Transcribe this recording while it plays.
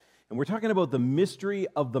And we're talking about the mystery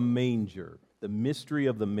of the manger. The mystery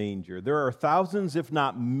of the manger. There are thousands, if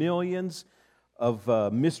not millions,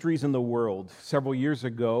 of mysteries in the world. Several years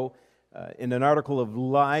ago, in an article of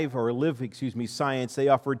Live Science, they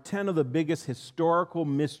offered 10 of the biggest historical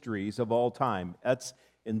mysteries of all time. That's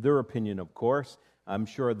in their opinion, of course. I'm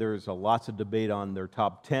sure there's lots of debate on their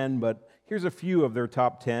top 10, but here's a few of their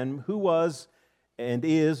top 10. Who was and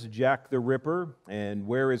is Jack the Ripper? And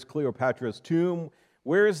where is Cleopatra's tomb?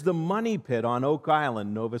 Where is the money pit on Oak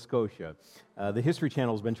Island, Nova Scotia? The History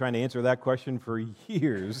Channel has been trying to answer that question for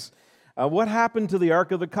years. What happened to the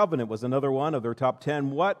Ark of the Covenant was another one of their top 10.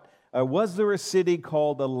 Was there a city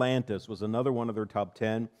called Atlantis was another one of their top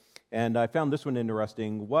 10. And I found this one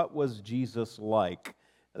interesting. What was Jesus like?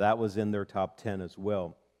 That was in their top 10 as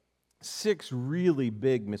well. 6 really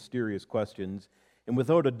big, mysterious questions. And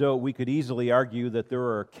without a doubt, we could easily argue that there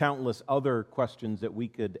are countless other questions that we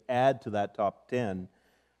could add to that top 10.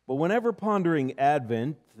 But whenever pondering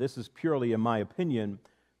Advent, this is purely in my opinion,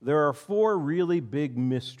 there are 4 really big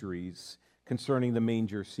mysteries concerning the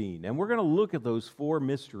manger scene. And we're going to look at those 4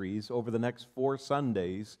 mysteries over the next 4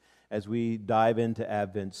 Sundays as we dive into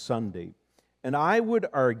Advent Sunday. And I would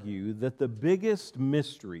argue that the biggest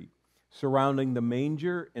mystery surrounding the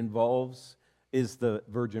manger is the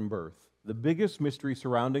virgin birth. The biggest mystery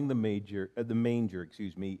surrounding the manger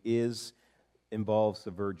involves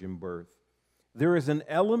the virgin birth. There is an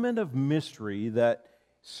element of mystery that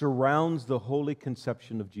surrounds the holy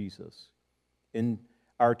conception of Jesus. In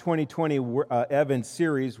our 2020 Advent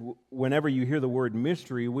series, whenever you hear the word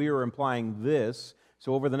mystery, we are implying this.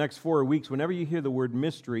 So over the next 4 weeks, whenever you hear the word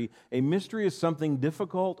mystery, a mystery is something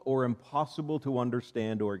difficult or impossible to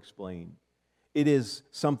understand or explain. It is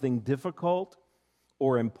something difficult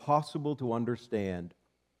or impossible to understand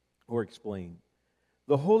or explain.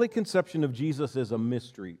 The holy conception of Jesus is a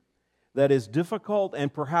mystery that is difficult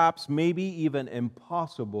and perhaps maybe even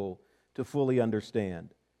impossible to fully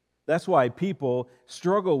understand. That's why people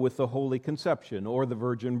struggle with the holy conception or the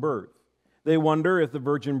virgin birth. They wonder if the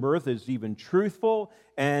virgin birth is even truthful,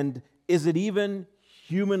 and is it even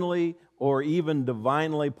humanly or even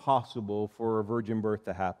divinely possible for a virgin birth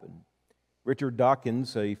to happen? Richard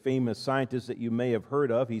Dawkins, a famous scientist that you may have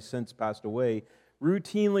heard of, he's since passed away,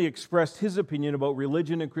 routinely expressed his opinion about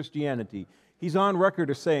religion and Christianity. He's on record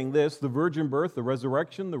as saying this: the virgin birth, the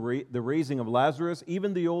resurrection, the raising of Lazarus,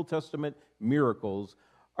 even the Old Testament miracles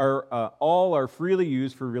all are freely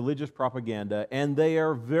used for religious propaganda, and they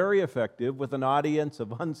are very effective with an audience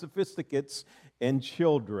of unsophisticates and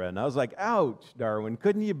children. I was like, ouch, Dawkins,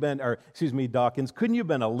 couldn't you have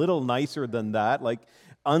been a little nicer than that, like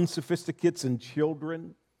unsophisticates and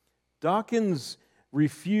children? Dawkins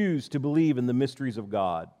refused to believe in the mysteries of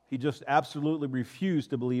God. He just absolutely refused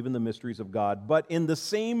to believe in the mysteries of God. But in the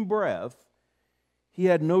same breath, he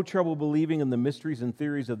had no trouble believing in the mysteries and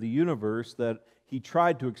theories of the universe that he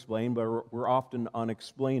tried to explain, but were often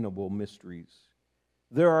unexplainable mysteries.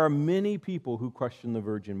 There are many people who question the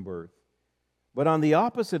virgin birth. But on the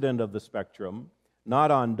opposite end of the spectrum,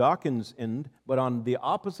 not on Dawkins' end, but on the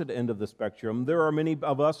opposite end of the spectrum, there are many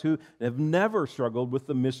of us who have never struggled with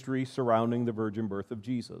the mystery surrounding the virgin birth of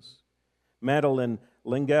Jesus. Madeleine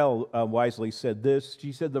L'Engle wisely said this.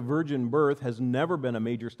 She said, the virgin birth has never been a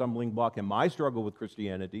major stumbling block in my struggle with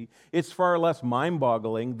Christianity. It's far less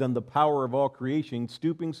mind-boggling than the power of all creation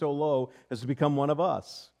stooping so low as to become one of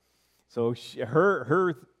us. So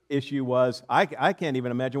her issue was, I can't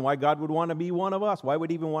even imagine why God would want to be one of us. Why would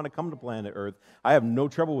he even want to come to planet Earth? I have no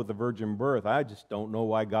trouble with the virgin birth. I just don't know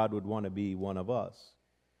why God would want to be one of us.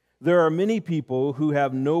 There are many people who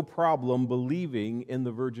have no problem believing in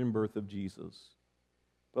the virgin birth of Jesus.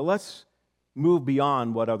 But let's move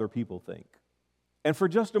beyond what other people think. And for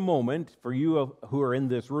just a moment, for you who are in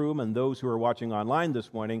this room and those who are watching online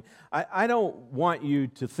this morning, I don't want you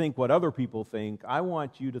to think what other people think. I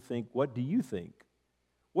want you to think, what do you think?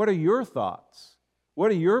 What are your thoughts?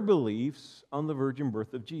 What are your beliefs on the virgin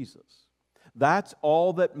birth of Jesus? That's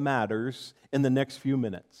all that matters in the next few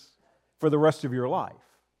minutes for the rest of your life.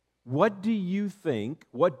 What do you think?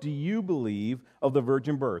 What do you believe of the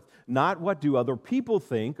virgin birth? Not what do other people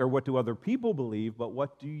think or what do other people believe, but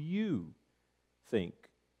what do you think?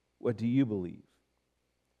 What do you believe?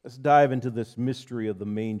 Let's dive into this mystery of the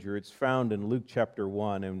manger. It's found in Luke chapter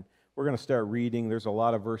 1, and we're going to start reading. There's a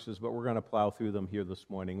lot of verses, but we're going to plow through them here this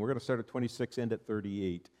morning. We're going to start at 26, end at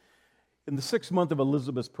 38. In the 6th month of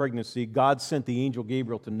Elizabeth's pregnancy, God sent the angel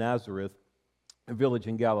Gabriel to Nazareth, a village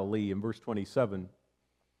in Galilee, in verse 27.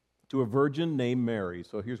 To a virgin named Mary.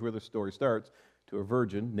 So here's where the story starts. To a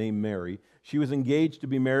virgin named Mary. She was engaged to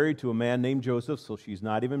be married to a man named Joseph, so she's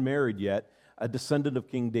not even married yet, a descendant of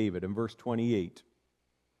King David, in verse 28.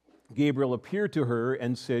 Gabriel appeared to her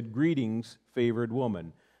and said, "Greetings, favored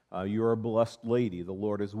woman. You are a blessed lady. The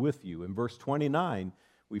Lord is with you." In verse 29,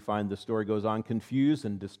 we find the story goes on. Confused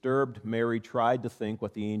and disturbed, Mary tried to think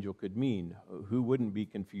what the angel could mean. Who wouldn't be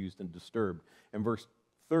confused and disturbed? In verse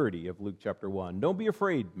 30 of Luke chapter 1, "Don't be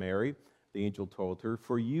afraid, Mary," the angel told her,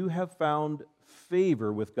 "for you have found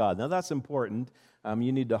favor with God." Now that's important.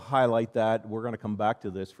 You need to highlight that. We're going to come back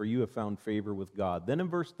to this. "For you have found favor with God." Then in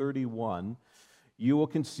verse 31, "You will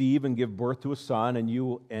conceive and give birth to a son, and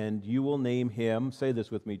you will name him," say this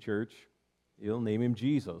with me, church, "you'll name him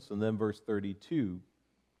Jesus." And then verse 32,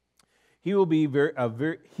 he will be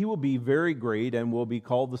very great and will be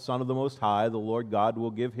called the Son of the Most High. The Lord God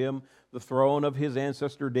will give him the throne of his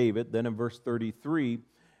ancestor David." Then in verse 33,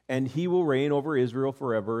 "And he will reign over Israel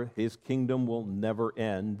forever. His kingdom will never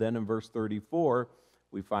end." Then in verse 34,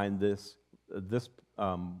 we find these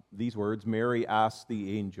words. Mary asked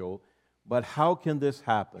the angel, "But how can this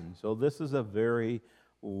happen?" So this is a very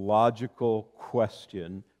logical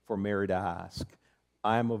question for Mary to ask.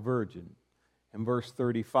 "I am a virgin." In verse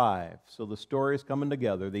 35, so the story is coming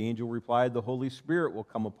together. The angel replied, "The Holy Spirit will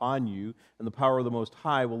come upon you, and the power of the Most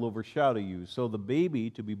High will overshadow you. So the baby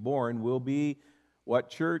to be born will be," what,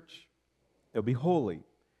 church? "It'll be holy,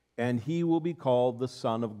 and he will be called the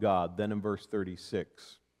Son of God." Then in verse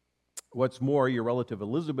 36, "What's more, your relative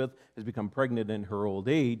Elizabeth has become pregnant in her old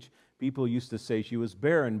age. People used to say she was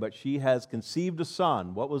barren, but she has conceived a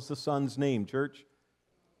son." What was the son's name, church?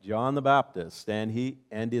 John the Baptist,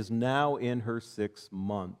 and is now in her 6th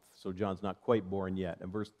month. So John's not quite born yet. In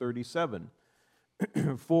verse 37,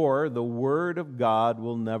 "For the word of God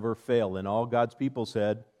will never fail." And all God's people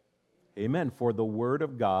said, "Amen." For the word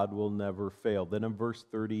of God will never fail. Then in verse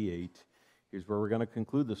 38, here's where we're going to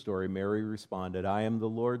conclude the story. Mary responded, "I am the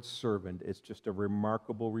Lord's servant." It's just a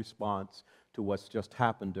remarkable response to what's just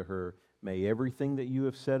happened to her. "May everything that you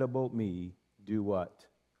have said about me do what?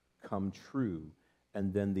 Come true."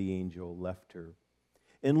 And then the angel left her.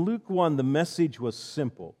 In Luke 1, the message was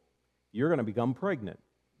simple. You're going to become pregnant.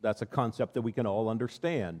 That's a concept that we can all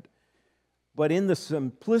understand. But in the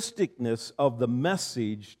simplisticness of the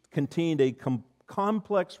message contained a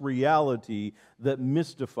complex reality that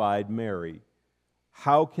mystified Mary.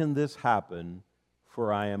 How can this happen?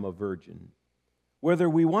 For I am a virgin. Whether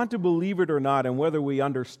we want to believe it or not, and whether we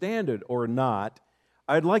understand it or not,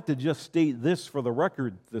 I'd like to just state this for the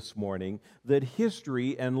record this morning, that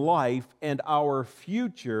history and life and our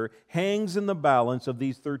future hangs in the balance of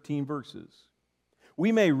these 13 verses.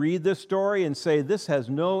 We may read this story and say, this has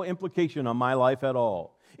no implication on my life at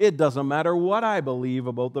all. It doesn't matter what I believe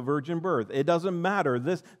about the virgin birth. It doesn't matter.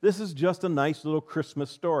 This is just a nice little Christmas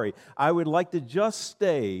story. I would like to just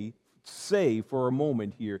say for a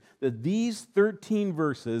moment here that these 13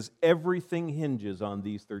 verses, everything hinges on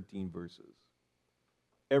these 13 verses.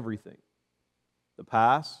 Everything. The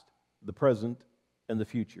past, the present, and the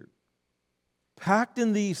future. Packed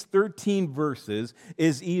in these 13 verses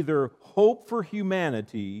is either hope for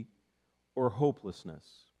humanity or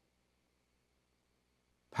hopelessness.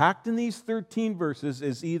 Packed in these 13 verses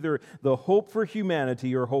is either the hope for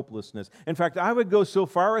humanity or hopelessness. In fact, I would go so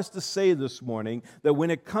far as to say this morning that when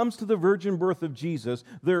it comes to the virgin birth of Jesus,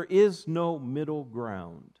 there is no middle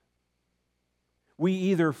ground. We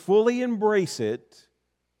either fully embrace it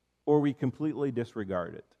or we completely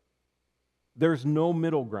disregard it. There's no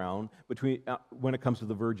middle ground when it comes to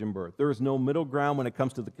the virgin birth. There is no middle ground when it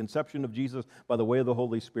comes to the conception of Jesus by the way of the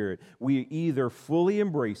Holy Spirit. We either fully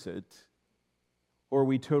embrace it or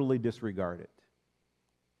we totally disregard it.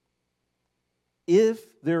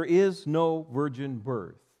 If there is no virgin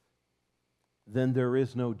birth, then there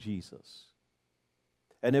is no Jesus.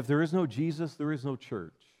 And if there is no Jesus, there is no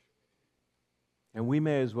church. And we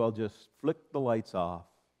may as well just flick the lights off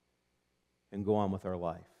and go on with our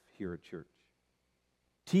life here at church.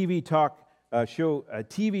 TV talk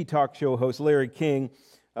show host Larry King,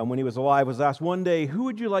 when he was alive, was asked one day, "Who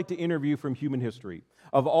would you like to interview from human history?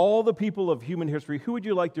 Of all the people of human history, who would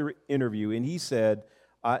you like to interview?" And he said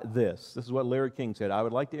this is what Larry King said: "I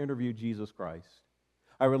would like to interview Jesus Christ.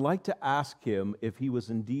 I would like to ask him if he was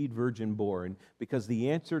indeed virgin born, because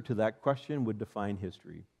the answer to that question would define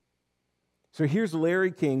history." So here's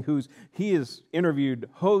Larry King, he has interviewed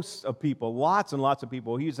hosts of people, lots and lots of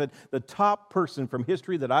people. He said, the top person from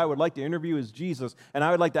history that I would like to interview is Jesus, and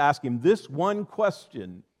I would like to ask him this one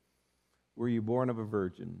question: were you born of a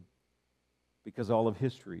virgin? Because all of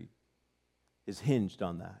history is hinged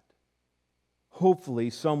on that. Hopefully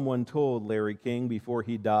someone told Larry King before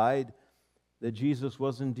he died that Jesus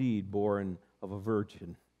was indeed born of a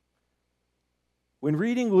virgin. When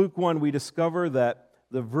reading Luke 1, we discover that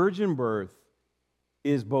the virgin birth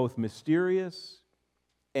is both mysterious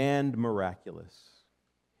and miraculous.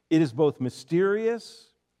 It is both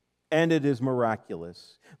mysterious and it is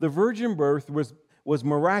miraculous. The virgin birth was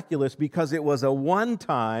miraculous because it was a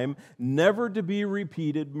one-time,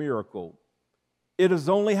 never-to-be-repeated miracle. It has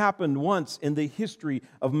only happened once in the history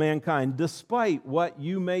of mankind, despite what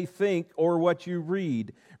you may think or what you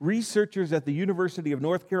read. Researchers at the University of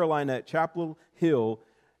North Carolina at Chapel Hill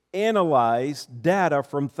analyzed data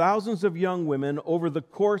from thousands of young women over the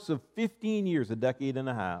course of 15 years, a decade and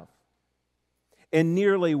a half. And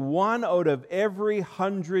nearly 1 out of every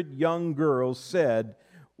 100 young girls said,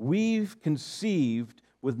 "We've conceived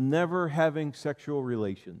with never having sexual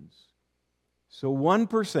relations." So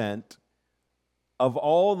 1% of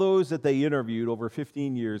all those that they interviewed over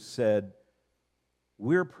 15 years said,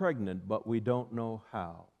 "We're pregnant, but we don't know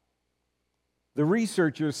how." The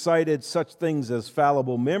researchers cited such things as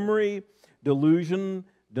fallible memory, delusion,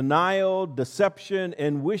 denial, deception,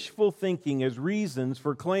 and wishful thinking as reasons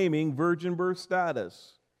for claiming virgin birth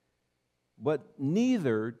status. But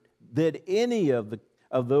neither did any of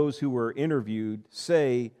those who were interviewed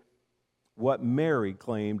say what Mary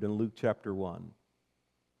claimed in Luke chapter 1.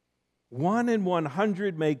 1 in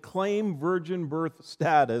 100 may claim virgin birth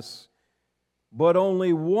status, but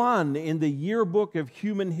only one in the yearbook of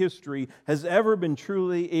human history has ever been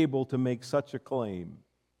truly able to make such a claim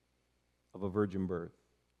of a virgin birth.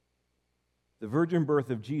 The virgin birth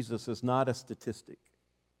of Jesus is not a statistic.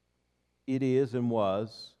 It is and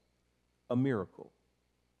was a miracle.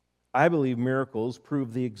 I believe miracles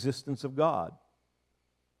prove the existence of God.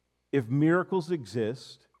 If miracles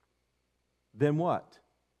exist, then what?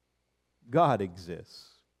 God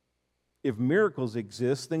exists. If miracles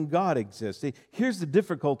exist, then God exists. Here's the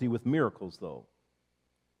difficulty with miracles, though.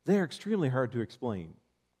 They're extremely hard to explain,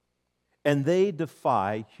 and they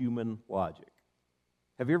defy human logic.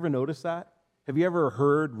 Have you ever noticed that? Have you ever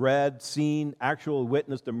heard, read, seen, actual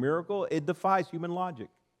witnessed a miracle? It defies human logic.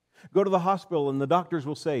 Go to the hospital and the doctors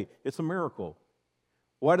will say, "It's a miracle."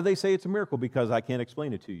 Why do they say it's a miracle? Because I can't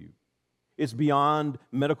explain it to you. It's beyond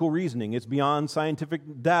medical reasoning. It's beyond scientific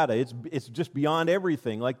data. It's just beyond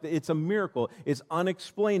everything. Like, it's a miracle. It's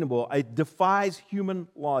unexplainable. It defies human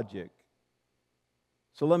logic.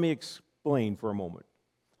 So let me explain for a moment.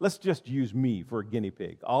 Let's just use me for a guinea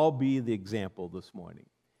pig. I'll be the example this morning.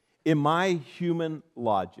 In my human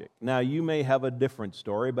logic, now you may have a different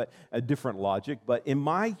story, but a different logic, but in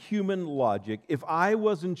my human logic, if I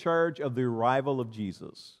was in charge of the arrival of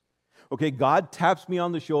Jesus, okay, God taps me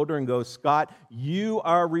on the shoulder and goes, "Scott, you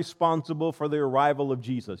are responsible for the arrival of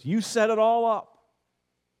Jesus. You set it all up."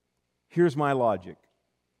 Here's my logic.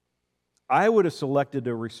 I would have selected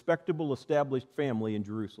a respectable, established family in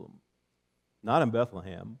Jerusalem, not in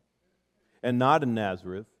Bethlehem, and not in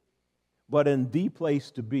Nazareth, but in the place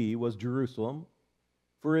to be was Jerusalem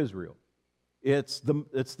for Israel. It's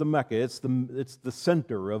the Mecca. It's the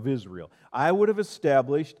center of Israel. I would have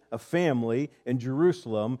established a family in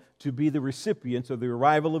Jerusalem to be the recipients of the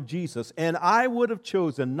arrival of Jesus, and I would have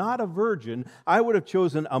chosen not a virgin. I would have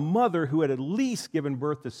chosen a mother who had at least given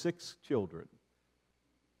birth to 6 children.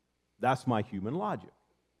 That's my human logic.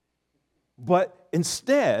 But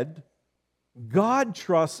instead, God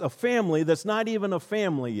trusts a family that's not even a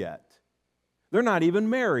family yet. They're not even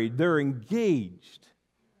married. They're engaged.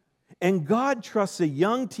 And God trusts a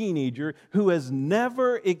young teenager who has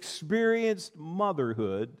never experienced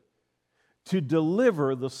motherhood to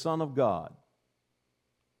deliver the Son of God.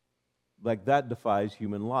 Like, that defies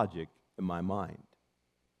human logic in my mind.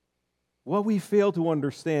 What we fail to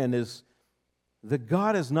understand is that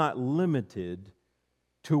God is not limited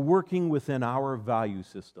to working within our value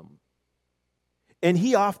system. And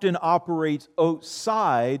He often operates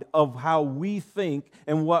outside of how we think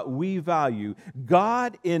and what we value.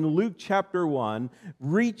 God, in Luke chapter 1,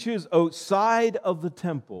 reaches outside of the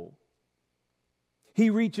temple.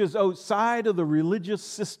 He reaches outside of the religious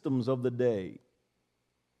systems of the day.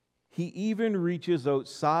 He even reaches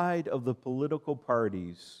outside of the political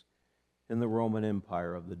parties in the Roman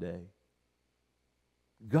Empire of the day.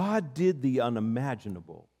 God did the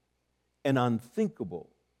unimaginable and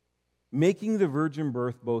unthinkable, making the virgin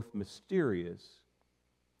birth both mysterious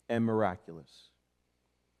and miraculous.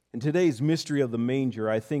 In today's mystery of the manger,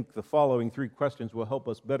 I think the following 3 questions will help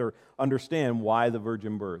us better understand why the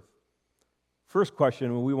virgin birth. First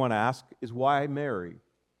question we want to ask is, why Mary?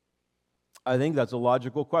 I think that's a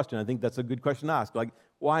logical question. I think that's a good question to ask. Like,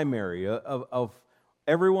 why Mary? Of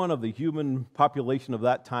everyone of the human population of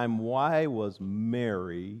that time, why was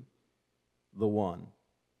Mary the one?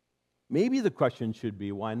 Maybe the question should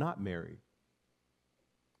be, why not Mary?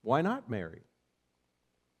 Why not Mary?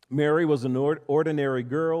 Mary was an ordinary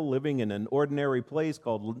girl living in an ordinary place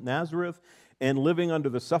called Nazareth, and living under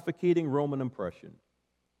the suffocating Roman oppression.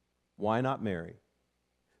 Why not Mary?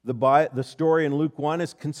 The story in Luke 1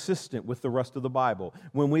 is consistent with the rest of the Bible.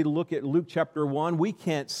 When we look at Luke chapter 1, we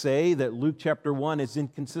can't say that Luke chapter 1 is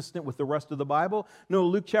inconsistent with the rest of the Bible. No,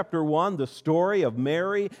 Luke chapter 1, the story of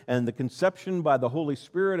Mary and the conception by the Holy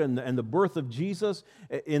Spirit and the birth of Jesus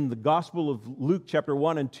in the Gospel of Luke chapter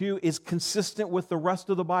 1 and 2 is consistent with the rest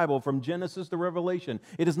of the Bible from Genesis to Revelation.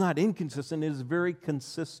 It is not inconsistent, it is very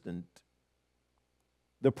consistent.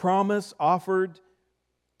 The promise offered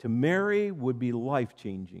to Mary would be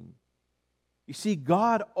life-changing. You see,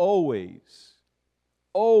 God always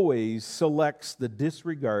selects the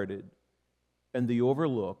disregarded and the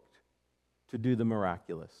overlooked to do the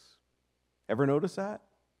miraculous. Ever notice that?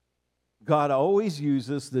 God always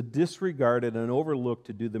uses the disregarded and overlooked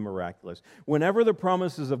to do the miraculous. Whenever the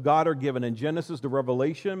promises of God are given in Genesis to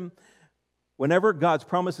Revelation, whenever God's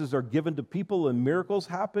promises are given to people and miracles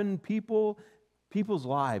happen, people's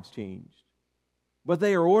lives changed. But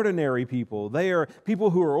they are ordinary people. They are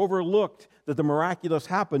people who are overlooked that the miraculous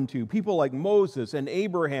happened to. People like Moses and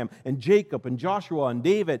Abraham and Jacob and Joshua and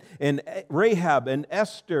David and Rahab and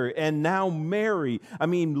Esther and now Mary. I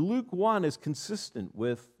mean, Luke 1 is consistent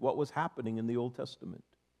with what was happening in the Old Testament.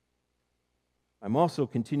 I'm also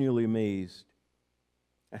continually amazed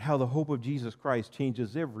at how the hope of Jesus Christ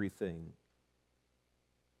changes everything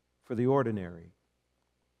for the ordinary,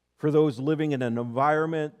 for those living in an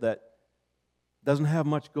environment that doesn't have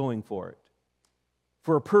much going for it.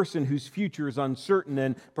 For a person whose future is uncertain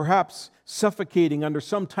and perhaps suffocating under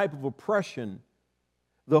some type of oppression,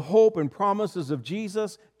 the hope and promises of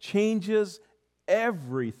Jesus changes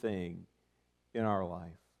everything in our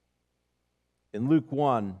life. In Luke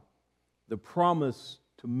 1, the promise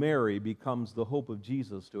to Mary becomes the hope of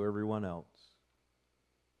Jesus to everyone else.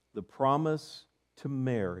 The promise to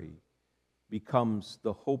Mary becomes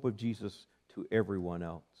the hope of Jesus to everyone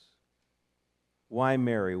else. Why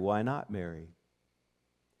Mary? Why not Mary?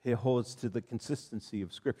 It holds to the consistency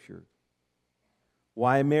of Scripture.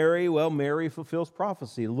 Why Mary? Well, Mary fulfills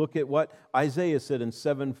prophecy. Look at what Isaiah said in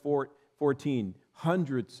 7:14,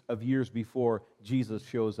 hundreds of years before Jesus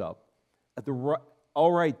shows up.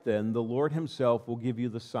 All right then, the Lord himself will give you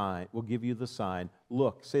the sign.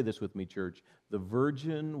 Look, say this with me, church. The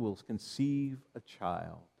virgin will conceive a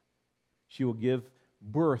child. She will give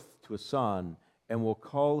birth to a son and will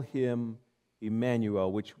call him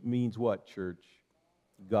Emmanuel, which means what, church?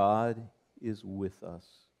 God is with us.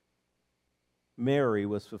 Mary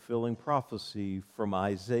was fulfilling prophecy from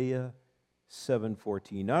Isaiah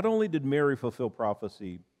 7:14. Not only did Mary fulfill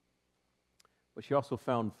prophecy, but she also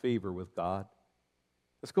found favor with God.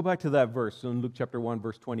 Let's go back to that verse in Luke chapter 1,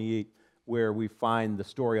 verse 28, where we find the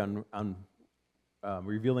story on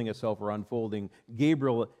revealing itself or unfolding.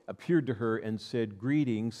 Gabriel appeared to her and said,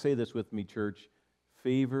 "Greetings," say this with me, church,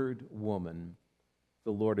 "favored woman,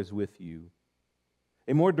 the Lord is with you."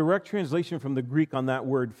 A more direct translation from the Greek on that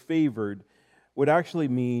word favored would actually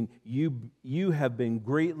mean you have been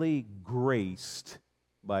greatly graced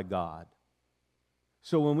by God.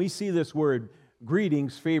 So when we see this word,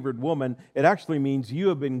 greetings, favored woman, it actually means you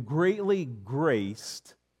have been greatly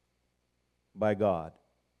graced by God.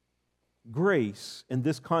 Grace, in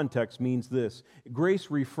this context, means this. Grace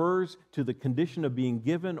refers to the condition of being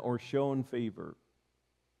given or shown favor.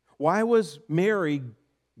 Why was Mary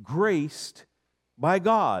graced by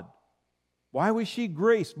God? Why was she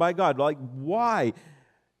graced by God? Why?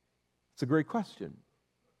 It's a great question.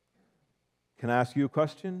 Can I ask you a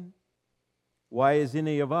question? Why is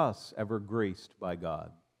any of us ever graced by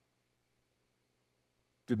God?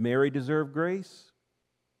 Did Mary deserve grace?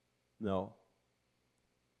 No.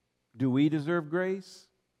 Do we deserve grace?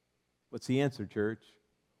 What's the answer, church?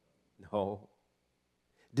 No.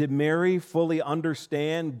 Did Mary fully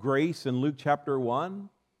understand grace in Luke chapter 1?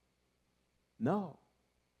 No.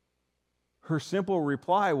 Her simple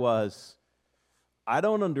reply was, "I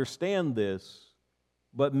don't understand this,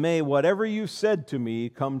 but may whatever you said to me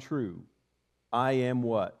come true. I am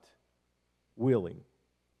what? Willing."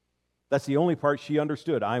 That's the only part she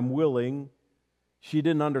understood. I'm willing. She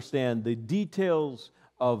didn't understand the details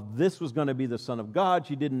of this was going to be the Son of God.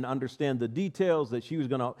 She didn't understand the details that she was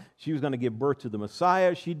going to give birth to the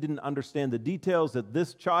Messiah. She didn't understand the details that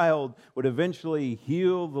this child would eventually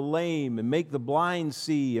heal the lame and make the blind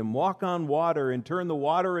see and walk on water and turn the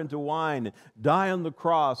water into wine and die on the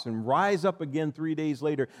cross and rise up again 3 days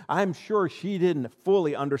later. I'm sure she didn't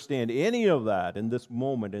fully understand any of that in this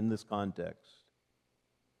moment, in this context.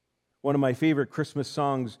 One of my favorite Christmas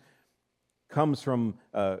songs comes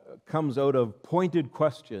out of pointed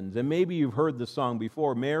questions. And maybe you've heard the song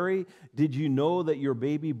before. Mary, did you know that your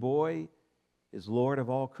baby boy is Lord of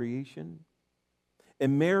all creation?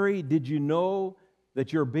 And Mary, did you know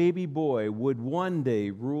that your baby boy would one day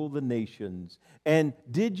rule the nations? And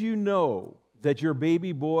did you know that your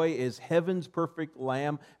baby boy is heaven's perfect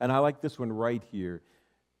lamb? And I like this one right here.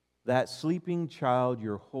 That sleeping child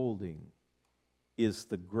you're holding is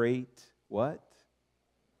the great, what?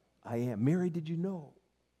 I am. Mary, did you know?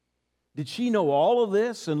 Did she know all of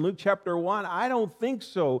this in Luke chapter 1? I don't think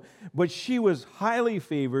so. But she was highly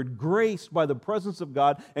favored, graced by the presence of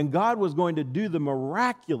God, and God was going to do the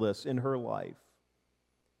miraculous in her life.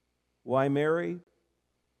 Why Mary?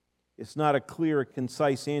 It's not a clear,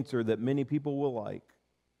 concise answer that many people will like.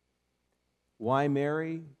 Why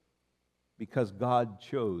Mary? Because God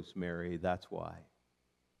chose Mary, that's why.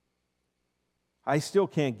 I still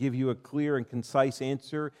can't give you a clear and concise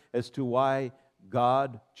answer as to why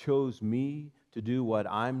God chose me to do what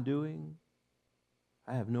I'm doing.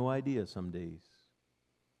 I have no idea some days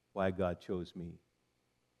why God chose me.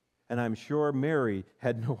 And I'm sure Mary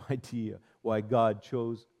had no idea why God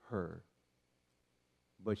chose her.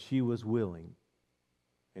 But she was willing,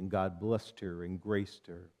 and God blessed her and graced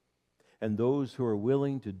her. And those who are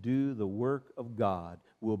willing to do the work of God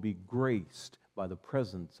will be graced by the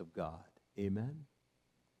presence of God. Amen?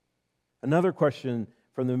 Another question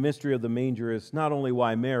from the mystery of the manger is not only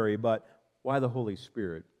why Mary, but why the Holy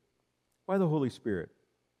Spirit? Why the Holy Spirit?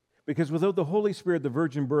 Because without the Holy Spirit, the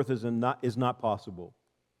virgin birth is not possible.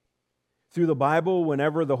 Through the Bible,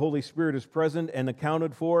 whenever the Holy Spirit is present and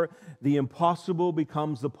accounted for, the impossible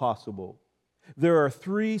becomes the possible. There are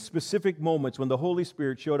 3 specific moments when the Holy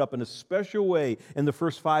Spirit showed up in a special way in the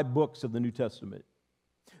first 5 books of the New Testament.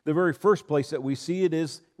 The very first place that we see it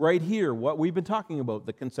is right here, what we've been talking about,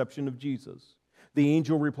 the conception of Jesus. The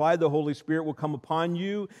angel replied, the Holy Spirit will come upon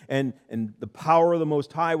you, and the power of the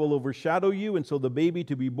Most High will overshadow you, and so the baby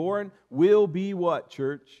to be born will be what,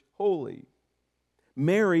 church? Holy.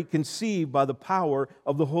 Mary conceived by the power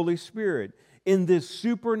of the Holy Spirit. In this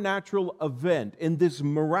supernatural event, in this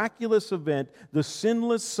miraculous event, the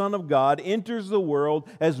sinless Son of God enters the world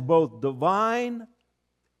as both divine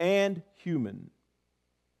and human.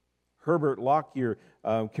 Herbert Lockyer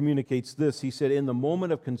communicates this. He said, in the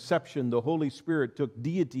moment of conception, the Holy Spirit took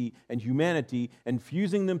deity and humanity and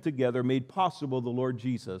fusing them together made possible the Lord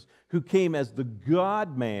Jesus, who came as the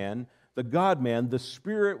God-man. The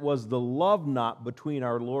Spirit was the love knot between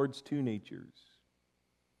our Lord's 2 natures.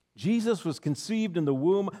 Jesus was conceived in the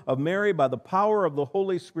womb of Mary by the power of the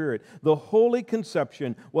Holy Spirit. The Holy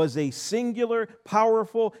Conception was a singular,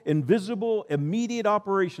 powerful, invisible, immediate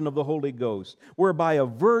operation of the Holy Ghost, whereby a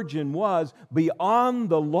virgin was beyond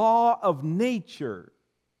the law of nature,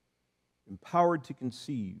 empowered to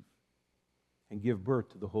conceive and give birth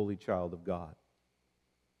to the Holy Child of God.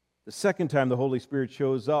 The second time the Holy Spirit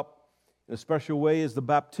shows up in a special way is the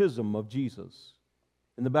baptism of Jesus.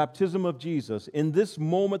 In the baptism of Jesus, in this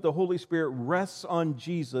moment, the Holy Spirit rests on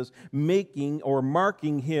Jesus, making or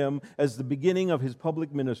marking him as the beginning of his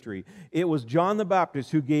public ministry. It was John the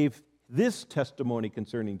Baptist who gave this testimony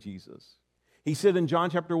concerning Jesus. He said in John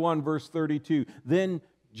chapter 1, verse 32, then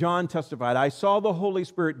John testified, I saw the Holy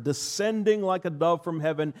Spirit descending like a dove from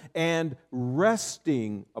heaven and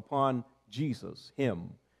resting upon Jesus,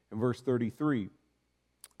 him. In verse 33,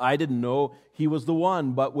 I didn't know he was the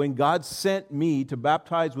one, but when God sent me to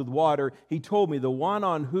baptize with water, he told me, the one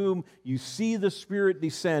on whom you see the Spirit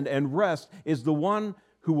descend and rest is the one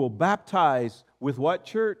who will baptize with what,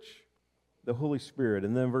 church? The Holy Spirit.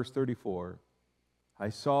 And then verse 34, I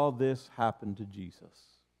saw this happen to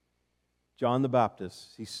Jesus. John the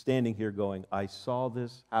Baptist, he's standing here going, I saw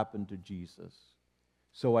this happen to Jesus.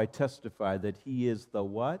 So I testify that he is the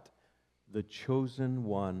what? The chosen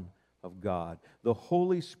one of God. The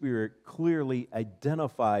Holy Spirit clearly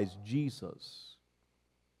identifies Jesus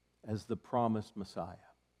as the promised Messiah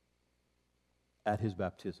at his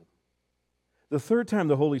baptism. The third time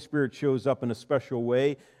the Holy Spirit shows up in a special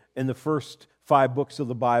way in the first 5 books of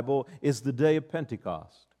the Bible is the day of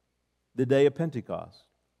Pentecost. The day of Pentecost.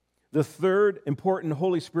 The third important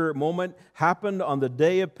Holy Spirit moment happened on the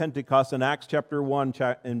day of Pentecost in Acts chapter 1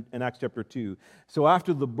 and Acts chapter 2. So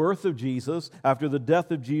after the birth of Jesus, after the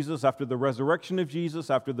death of Jesus, after the resurrection of Jesus,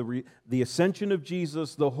 after the ascension of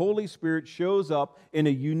Jesus, the Holy Spirit shows up in a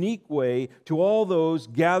unique way to all those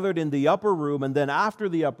gathered in the upper room. And then after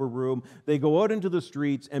the upper room, they go out into the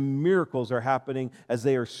streets and miracles are happening as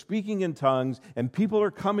they are speaking in tongues and people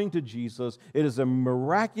are coming to Jesus. It is a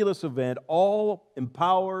miraculous event, all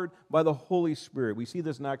empowered by the Holy Spirit. We see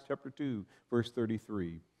this in Acts chapter 2, verse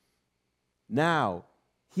 33. Now,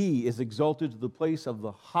 he is exalted to the place of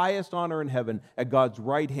the highest honor in heaven at God's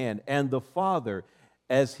right hand, and the Father,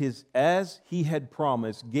 as he had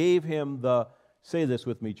promised, gave him the, say this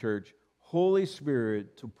with me, church, Holy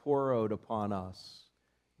Spirit to pour out upon us,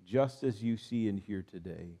 just as you see and hear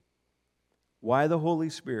today. Why the Holy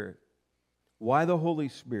Spirit? Why the Holy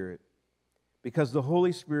Spirit? Because the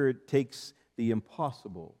Holy Spirit takes the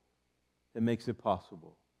impossible and makes it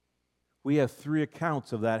possible. We have 3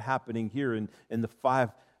 accounts of that happening here in the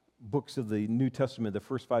 5 books of the New Testament, the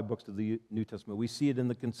first 5 books of the New Testament. We see it in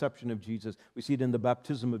the conception of Jesus. We see it in the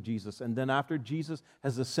baptism of Jesus. And then after Jesus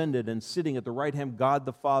has ascended and sitting at the right hand of God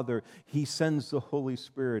the Father, He sends the Holy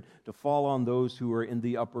Spirit to fall on those who are in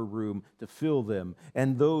the upper room, to fill them.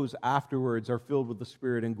 And those afterwards are filled with the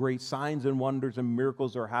Spirit, and great signs and wonders and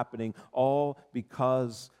miracles are happening, all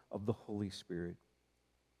because of the Holy Spirit.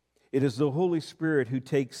 It is the Holy Spirit who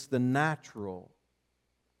takes the natural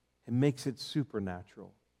and makes it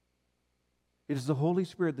supernatural. It is the Holy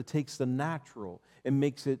Spirit that takes the natural and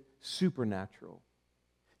makes it supernatural.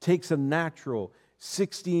 Takes a natural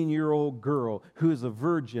 16-year-old girl who is a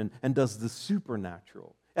virgin and does the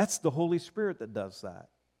supernatural. That's the Holy Spirit that does that.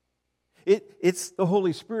 It's the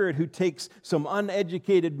Holy Spirit who takes some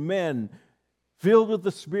uneducated men filled with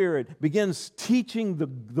the Spirit, begins teaching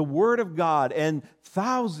the Word of God, and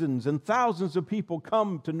thousands of people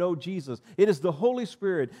come to know Jesus. It is the Holy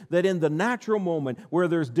Spirit that in the natural moment where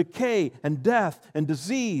there's decay and death and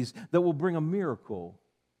disease that will bring a miracle,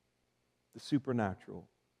 the supernatural.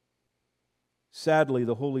 Sadly,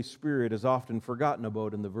 the Holy Spirit is often forgotten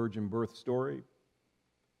about in the virgin birth story.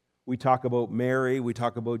 We talk about Mary, we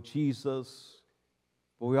talk about Jesus,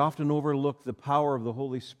 but we often overlook the power of the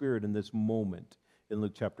Holy Spirit in this moment in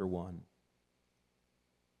Luke chapter 1.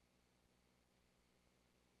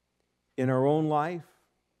 In our own life,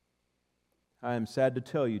 I am sad to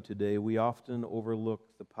tell you today, we often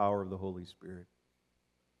overlook the power of the Holy Spirit.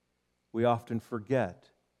 We often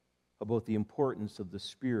forget about the importance of the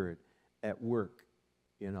Spirit at work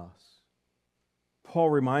in us.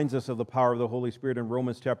 Paul reminds us of the power of the Holy Spirit in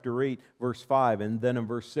Romans chapter 8, verse 5, and then in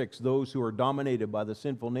verse 6, those who are dominated by the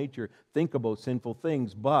sinful nature think about sinful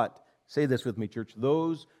things, but, say this with me, church,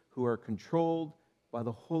 those who are controlled by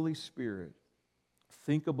the Holy Spirit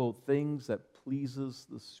think about things that pleases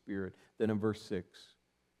the Spirit. Then in verse 6,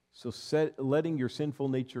 so letting your sinful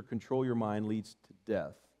nature control your mind leads to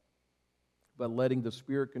death, but letting the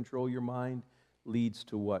Spirit control your mind leads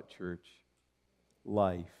to what, church?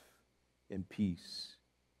 Life and peace.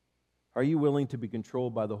 Are you willing to be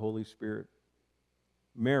controlled by the Holy Spirit?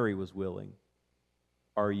 Mary was willing.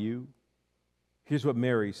 Are you? Here's what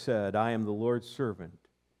Mary said, I am the Lord's servant.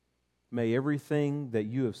 May everything that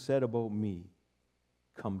you have said about me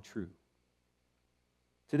come true.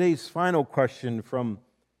 Today's final question from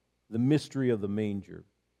the mystery of the manger.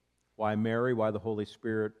 Why Mary? Why the Holy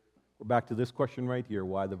Spirit? We're back to this question right here.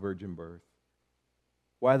 Why the virgin birth?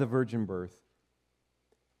 Why the virgin birth?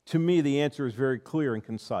 To me, the answer is very clear and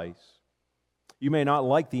concise. You may not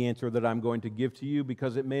like the answer that I'm going to give to you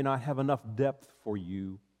because it may not have enough depth for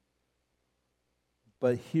you.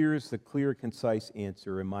 But here's the clear, concise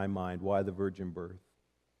answer in my mind. Why the virgin birth?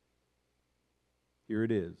 Here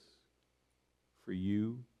it is. For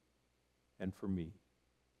you and for me.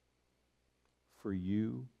 For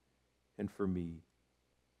you and for me.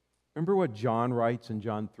 Remember what John writes in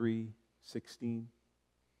John 3:16,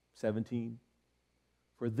 17?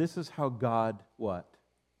 For this is how God, what?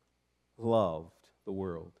 Loved the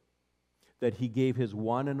world. That He gave His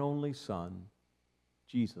one and only Son,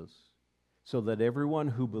 Jesus, so that everyone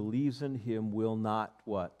who believes in Him will not,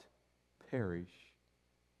 what? Perish,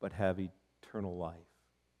 but have eternal life.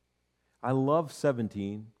 I love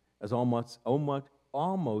 17 as almost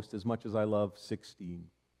as much as I love 16.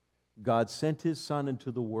 God sent His Son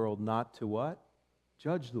into the world not to what?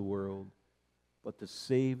 Judge the world, but to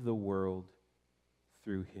save the world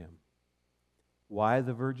through Him. Why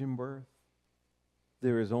the virgin birth?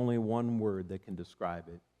 There is only one word that can describe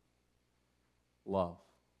it. Love.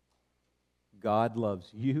 God loves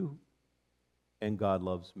you and God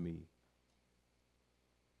loves me.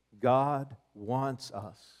 God wants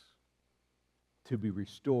us to be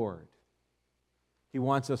restored. He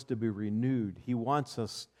wants us to be renewed. He wants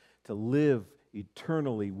us to live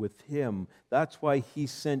eternally with Him. That's why He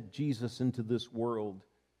sent Jesus into this world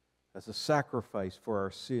as a sacrifice for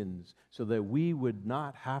our sins, so that we would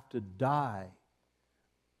not have to die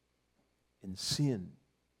in sin,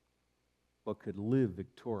 but could live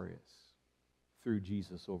victorious through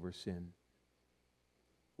Jesus over sin.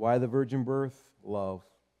 Why the virgin birth? Love.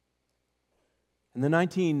 In the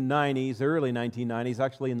 1990s, the early 1990s,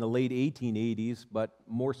 actually in the late 1880s, but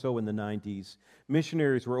more so in the 90s,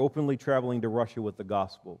 missionaries were openly traveling to Russia with the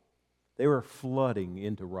gospel. They were flooding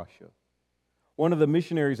into Russia. One of the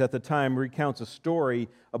missionaries at the time recounts a story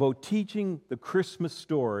about teaching the Christmas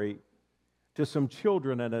story to some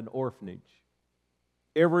children at an orphanage.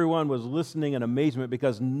 Everyone was listening in amazement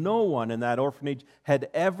because no one in that orphanage had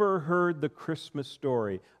ever heard the Christmas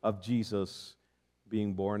story of Jesus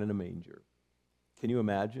being born in a manger. Can you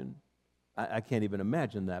imagine? I can't even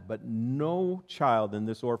imagine that, but no child in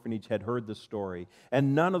this orphanage had heard the story,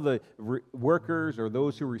 and none of the workers or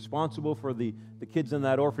those who were responsible for the kids in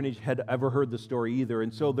that orphanage had ever heard the story either.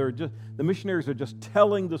 And so the missionaries are just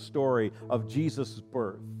telling the story of Jesus'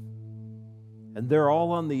 birth, and they're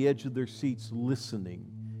all on the edge of their seats listening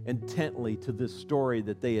intently to this story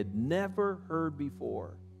that they had never heard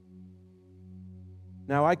before.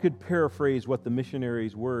 Now, I could paraphrase what the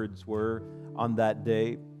missionaries' words were on that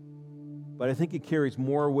day, but I think it carries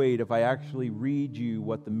more weight if I actually read you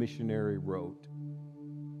what the missionary wrote.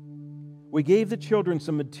 We gave the children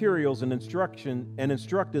some materials and instruction and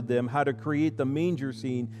instructed them how to create the manger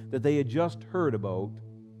scene that they had just heard about.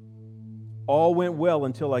 All went well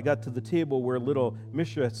until I got to the table where little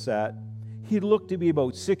Misha sat. He looked to be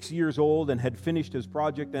about 6 years old and had finished his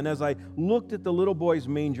project, and as I looked at the little boy's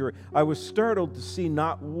manger, I was startled to see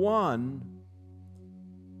not one,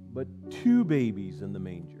 but two babies in the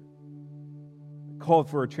manger. Called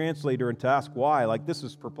for a translator and to ask why. Like, this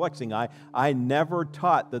is perplexing. I never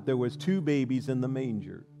taught that there was two babies in the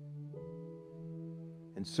manger.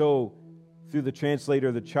 And so, through the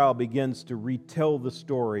translator, the child begins to retell the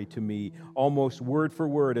story to me, almost word for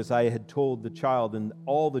word, as I had told the child and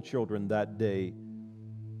all the children that day.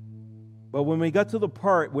 But when he got to the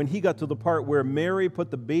part where Mary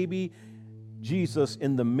put the baby Jesus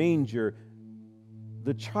in the manger,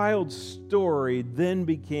 the child's story then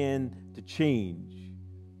began to change.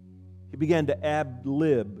 He began to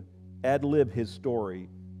ad-lib his story.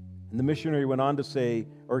 And the missionary went on to say,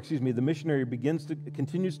 the missionary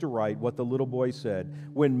continues to write what the little boy said.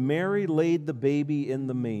 When Mary laid the baby in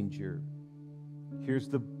the manger, here's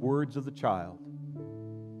the words of the child.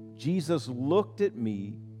 Jesus looked at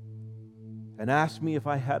me and asked me if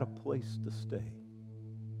I had a place to stay.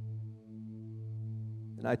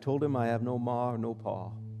 And I told him I have no ma or no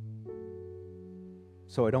pa,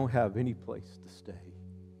 so I don't have any place to stay.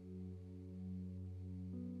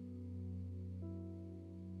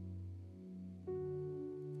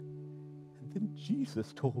 And then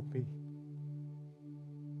Jesus told me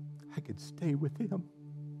I could stay with him.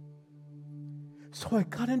 So I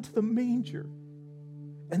got into the manger.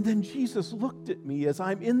 And then Jesus looked at me as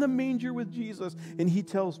I'm in the manger with Jesus, and he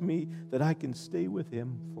tells me that I can stay with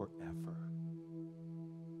him forever.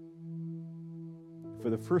 For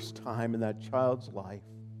the first time in that child's life,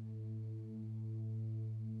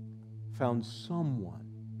 found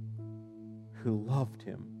someone who loved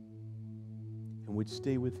him and would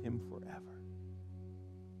stay with him forever.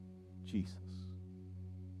 Jesus.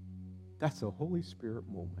 That's a Holy Spirit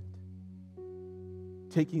moment.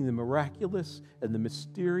 Taking the miraculous and the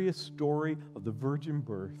mysterious story of the virgin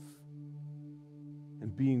birth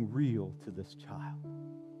and being real to this child.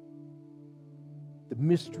 The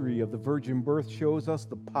mystery of the virgin birth shows us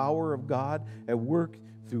the power of God at work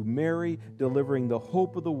through Mary, delivering the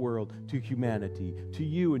hope of the world to humanity, to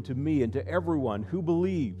you and to me and to everyone who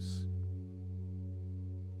believes.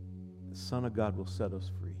 The Son of God will set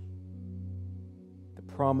us free. The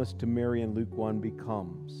promise to Mary in Luke 1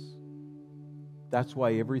 becomes. That's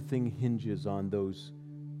why everything hinges on those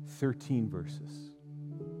 13 verses.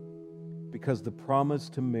 Because the promise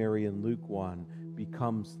to Mary in Luke 1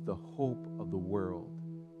 becomes the hope of the world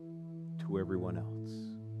to everyone else.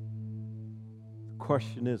 The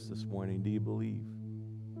question is this morning, do you believe?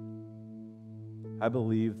 I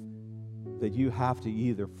believe that you have to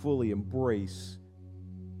either fully embrace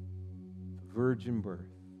the virgin birth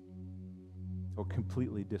or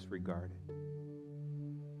completely disregard it.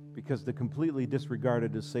 Because to completely disregard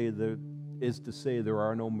it is to say there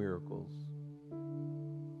are no miracles,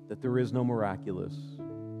 that there is no miraculous,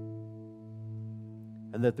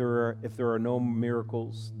 and that if there are no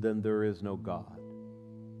miracles, then there is no God.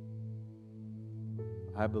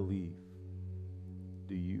 I believe.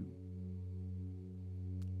 Do you?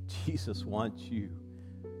 Jesus wants you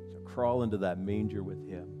to crawl into that manger with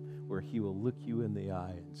him, where he will look you in the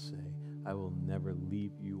eye and say, I will never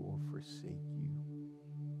leave you or forsake you.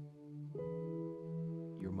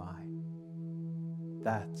 You're mine.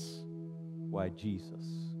 That's why Jesus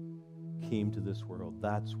came to this world.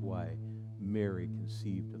 That's why Mary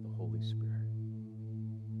conceived of the Holy Spirit.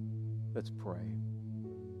 Let's pray.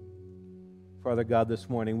 Father God, this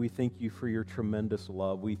morning we thank you for your tremendous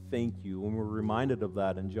love. We thank you, and we're reminded of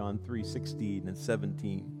that in John 3:16 and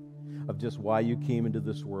 17, of just why you came into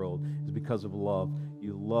this world is because of love.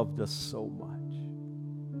 You loved us so much.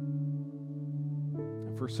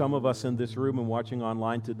 And for some of us in this room and watching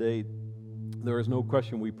online today, There is no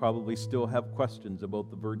question we probably still have questions about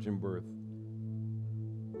the virgin birth.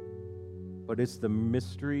 But it's the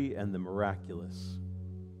mystery and the miraculous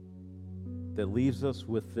that leaves us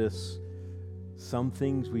with this, some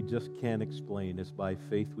things we just can't explain. It's by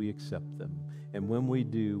faith we accept them. And when we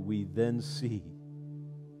do, we then see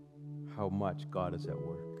how much God is at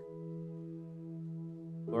work.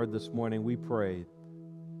 Lord, this morning we pray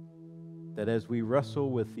that as we wrestle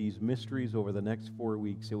with these mysteries over the next 4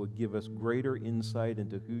 weeks, it would give us greater insight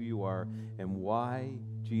into who you are and why,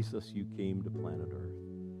 Jesus, you came to planet Earth.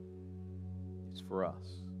 It's for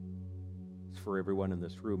us. It's for everyone in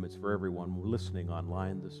this room. It's for everyone listening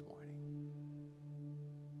online this morning.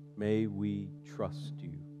 May we trust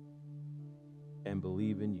you and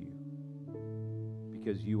believe in you,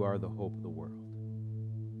 because you are the hope of the world.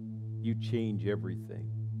 You change everything.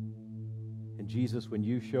 And Jesus, when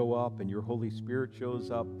you show up and your Holy Spirit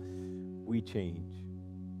shows up, we change.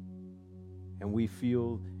 And we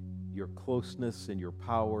feel your closeness and your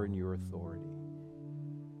power and your authority.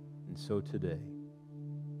 And so today,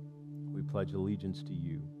 we pledge allegiance to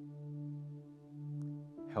you.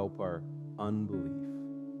 Help our unbelief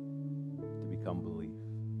to become belief.